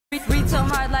Read so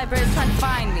hard, libraries trying to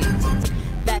find me.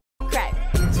 That crack.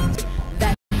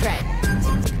 That crack.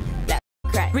 That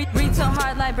crack. Read so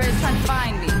hard, libraries trying to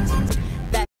find me.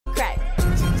 That crack.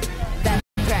 That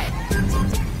crack.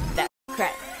 That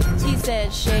crack. He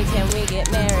said, Shay, can we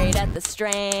get married at the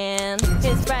Strand?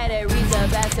 His Friday reads so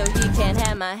bad so he can't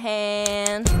have my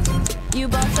hand. You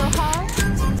ball so hard?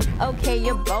 Okay,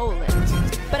 you're bowling.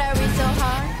 But I read so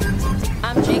hard,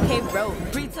 I'm J.K.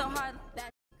 Rowling. Read so hard,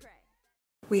 that's crack.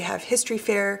 We have History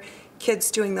Fair,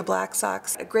 kids doing the Black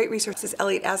Sox. A great resource is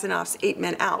Elliot Asanoff's 8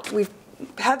 Men Out. We've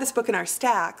had this book in our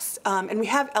stacks, and we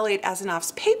have Elliot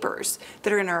Asanoff's papers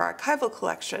that are in our archival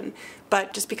collection,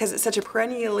 but just because it's such a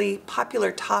perennially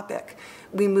popular topic,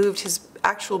 we moved his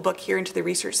actual book here into the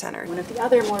Research Center. One of the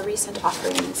other more recent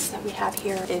offerings that we have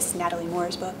here is Natalie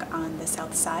Moore's book on the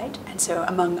South Side. And so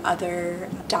among other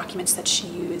documents that she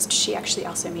used, she actually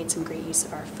also made some great use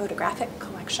of our photographic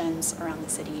collections around the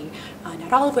city,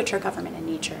 not all of which are government in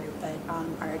nature, but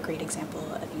are a great example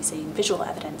of using visual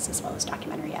evidence as well as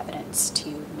documentary evidence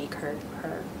to make her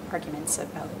arguments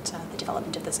about the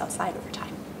development of the South Side over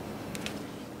time.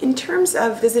 In terms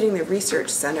of visiting the Research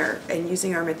Center and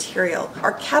using our material,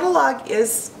 our catalog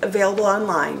is available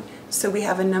online, so we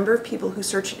have a number of people who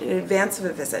search in advance of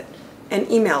a visit and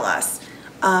email us,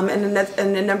 and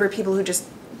a number of people who just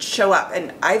show up,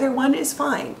 and either one is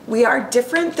fine. We are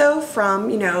different though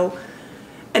from,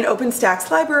 an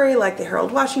OpenStax library like the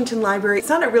Harold Washington Library. It's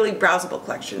not a really browsable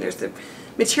collection. There's the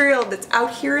material that's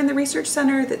out here in the Research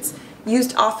Center that's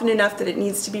used often enough that it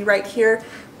needs to be right here.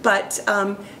 But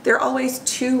there are always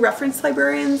 2 reference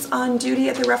librarians on duty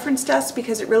at the reference desk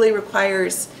because it really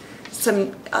requires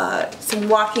some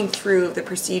walking through of the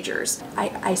procedures.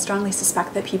 I strongly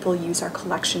suspect that people use our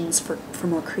collections for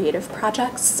more creative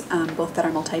projects, both that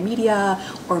are multimedia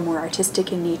or more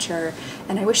artistic in nature,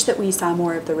 and I wish that we saw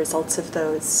more of the results of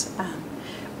those.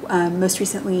 Most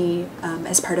recently,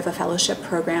 as part of a fellowship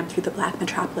program through the Black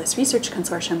Metropolis Research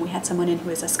Consortium, we had someone in who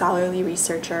is a scholarly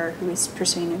researcher who is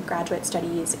pursuing graduate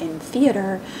studies in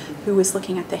theater, who was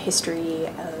looking at the history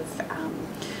of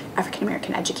African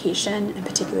American education, and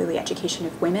particularly education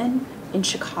of women in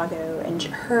Chicago. And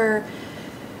her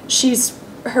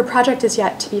project is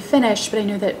yet to be finished, but I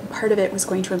know that part of it was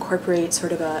going to incorporate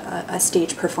sort of a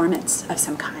stage performance of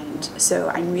some kind. So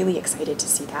I'm really excited to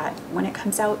see that when it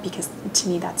comes out, because to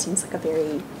me that seems like a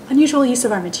very unusual use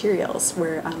of our materials.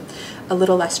 We're a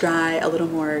little less dry, a little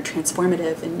more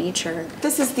transformative in nature.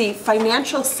 This is the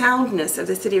financial soundness of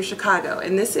the city of Chicago,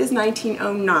 and this is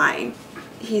 1909.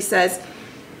 He says,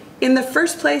 "In the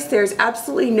first place, there is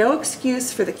absolutely no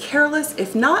excuse for the careless,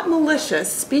 if not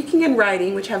malicious, speaking and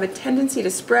writing which have a tendency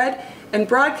to spread and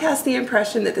broadcast the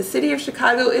impression that the city of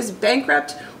Chicago is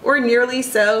bankrupt or nearly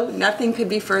so. Nothing could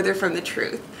be further from the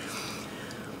truth."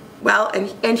 Well,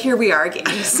 and here we are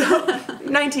again, so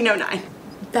 1909.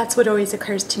 That's what always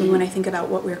occurs to me when I think about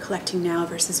what we're collecting now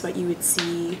versus what you would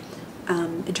see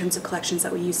in terms of collections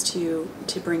that we used to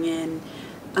bring in.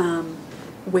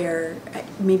 Where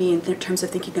maybe in terms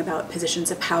of thinking about positions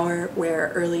of power,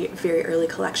 where very early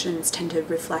collections tend to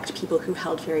reflect people who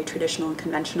held very traditional and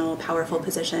conventional powerful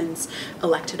positions,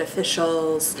 elected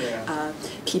officials,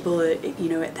 people at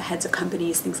the heads of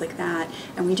companies, things like that.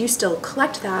 And we do still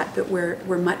collect that, but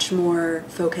we're much more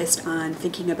focused on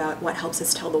thinking about what helps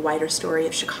us tell the wider story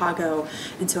of Chicago.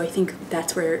 And so I think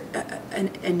that's where,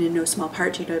 and in no small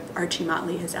part due to Archie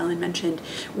Motley, as Ellen mentioned,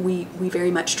 we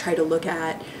very much try to look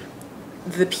at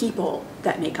the people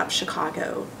that make up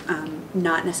Chicago,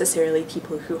 not necessarily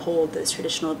people who hold those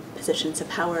traditional positions of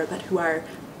power, but who are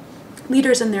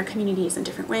leaders in their communities in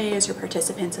different ways, or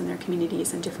participants in their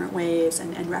communities in different ways,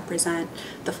 and represent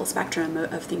the full spectrum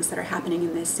of things that are happening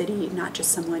in this city, not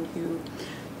just someone who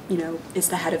is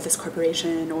the head of this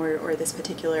corporation or this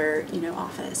particular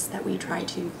office. That we try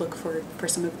to look for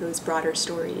some of those broader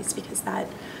stories, because that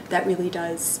really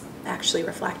does actually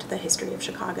reflect the history of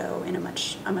Chicago in a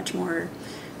much more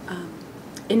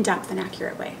in-depth and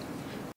accurate way.